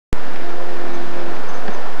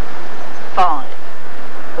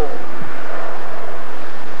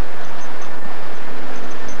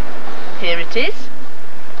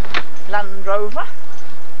Landrover.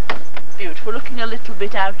 Beautiful, looking a little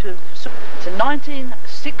bit out of... It's a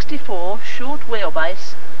 1964 short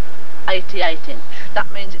wheelbase, 88 inch.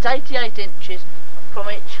 That means it's 88 inches from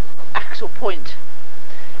each axle point.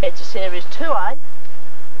 It's a Series 2A,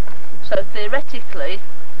 so theoretically,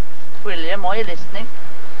 William, are you listening?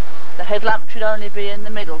 The headlamp should only be in the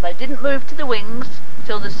middle. They didn't move to the wings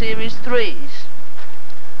till the Series 3s.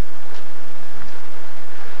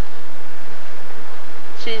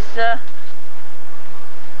 She's,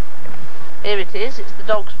 here it is, it's the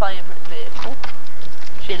dog's favourite vehicle.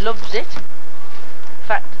 She loves it. In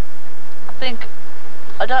fact,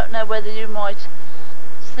 I don't know whether you might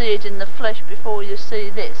see it in the flesh before you see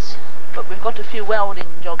this, but we've got a few welding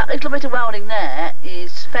jobs. That little bit of welding there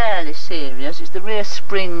is fairly serious. It's the rear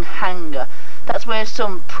spring hanger. That's where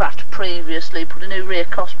some Pratt previously put a new rear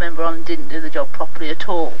cross member on and didn't do the job properly at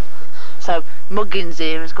all. So Muggins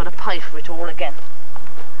here has got to pay for it all again.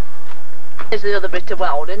 Here's the other bit of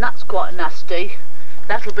welding. That's quite nasty.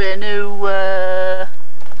 That'll be a new,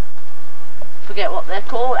 forget what they're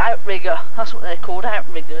called, outrigger. That's what they're called,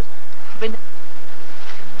 outriggers.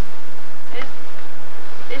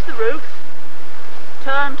 Here's the roof.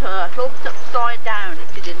 Turn turtle, it's upside down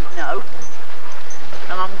if you didn't know.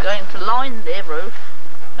 And I'm going to line the roof.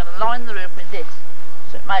 I'm going to line the roof with this,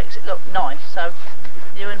 so it makes it look nice. So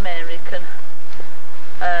you and Mary can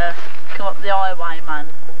come up the highwayman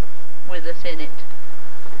with us in it.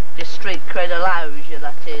 If your street cred allows you,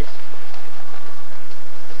 that is.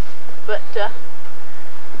 But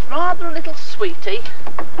it's rather a little sweetie.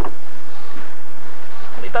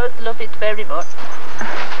 We both love it very much.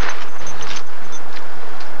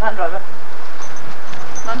 Landrover.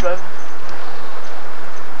 Landrover.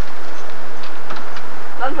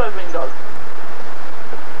 Landrovering dog.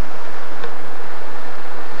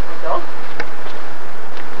 Dog.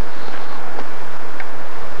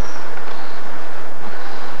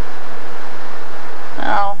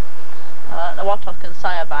 Now, I don't know what I can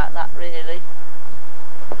say about that really.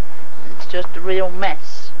 It's just a real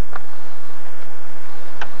mess.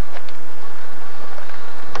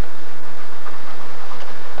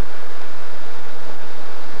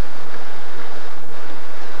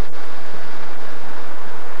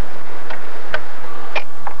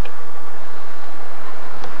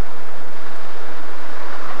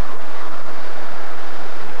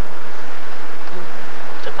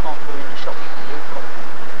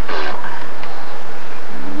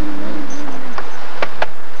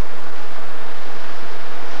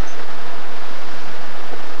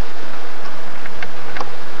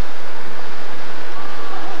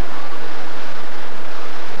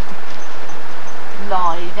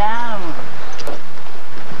 Lie down.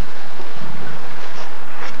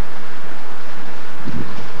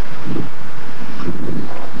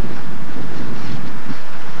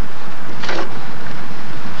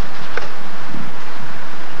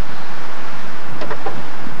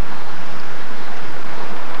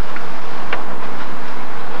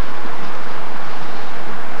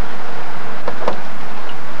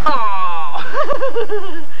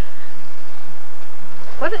 Oh!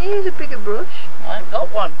 Why don't you use a bigger brush? I haven't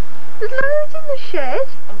got one. There's loads in the shed.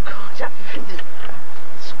 Oh God, I have a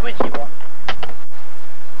squidgy one.